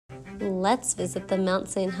Let's visit the Mount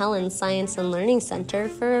St. Helens Science and Learning Center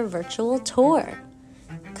for a virtual tour.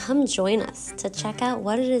 Come join us to check out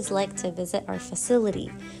what it is like to visit our facility,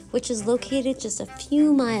 which is located just a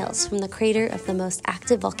few miles from the crater of the most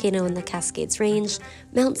active volcano in the Cascades Range,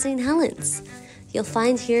 Mount St. Helens. You'll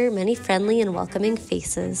find here many friendly and welcoming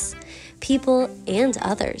faces. People and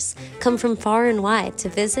others come from far and wide to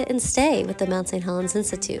visit and stay with the Mount St. Helens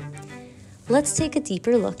Institute. Let's take a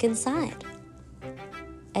deeper look inside.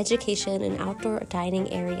 Education and outdoor dining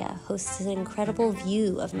area hosts an incredible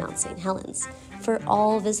view of Mount St. Helens for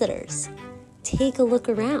all visitors. Take a look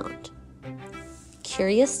around.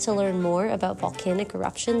 Curious to learn more about volcanic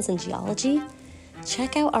eruptions and geology?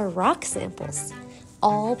 Check out our rock samples.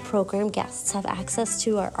 All program guests have access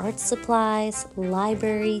to our art supplies,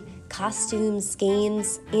 library, costumes,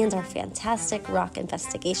 games, and our fantastic rock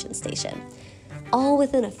investigation station, all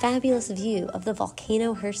within a fabulous view of the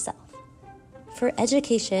volcano herself. For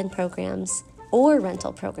education programs or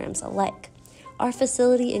rental programs alike, our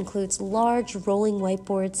facility includes large rolling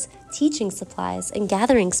whiteboards, teaching supplies, and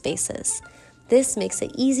gathering spaces. This makes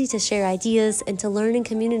it easy to share ideas and to learn in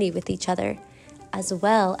community with each other, as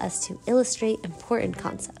well as to illustrate important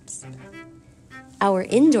concepts. Our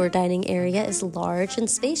indoor dining area is large and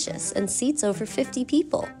spacious and seats over 50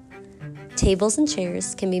 people. Tables and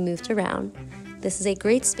chairs can be moved around. This is a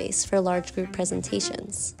great space for large group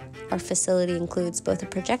presentations. Our facility includes both a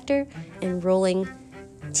projector and rolling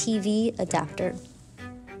TV adapter.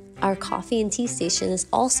 Our coffee and tea station is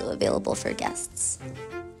also available for guests.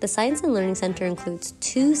 The Science and Learning Center includes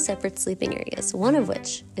 2 separate sleeping areas, one of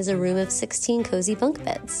which is a room of 16 cozy bunk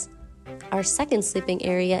beds. Our second sleeping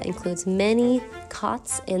area includes many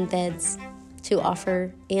cots and beds to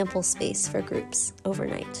offer ample space for groups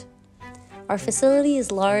overnight. Our facility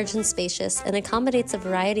is large and spacious and accommodates a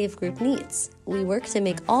variety of group needs. We work to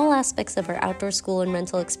make all aspects of our outdoor school and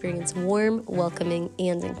rental experience warm, welcoming,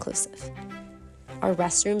 and inclusive. Our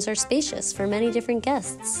restrooms are spacious for many different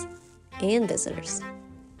guests and visitors.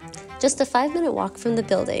 Just a 5-minute walk from the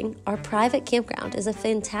building, our private campground is a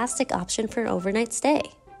fantastic option for an overnight stay.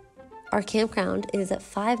 Our campground is a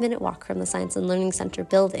 5-minute walk from the Science and Learning Center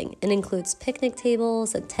building and includes picnic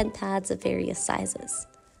tables and tent pads of various sizes.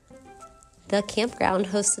 The campground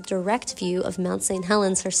hosts a direct view of Mount St.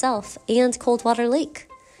 Helens herself and Coldwater Lake.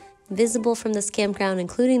 Visible from this campground,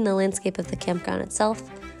 including the landscape of the campground itself,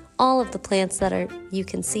 all of the plants that you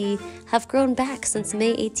can see have grown back since May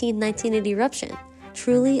 18, 1980 eruption.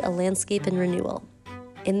 Truly a landscape in renewal.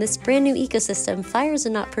 In this brand new ecosystem, fires are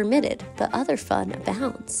not permitted, but other fun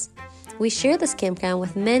abounds. We share this campground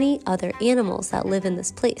with many other animals that live in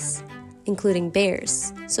this place, including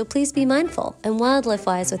bears, so please be mindful and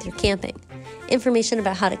wildlife-wise with your camping. Information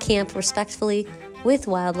about how to camp respectfully with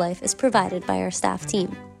wildlife is provided by our staff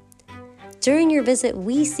team. During your visit,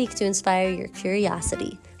 we seek to inspire your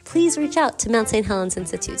curiosity. Please reach out to Mount St. Helens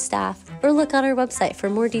Institute staff or look on our website for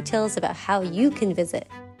more details about how you can visit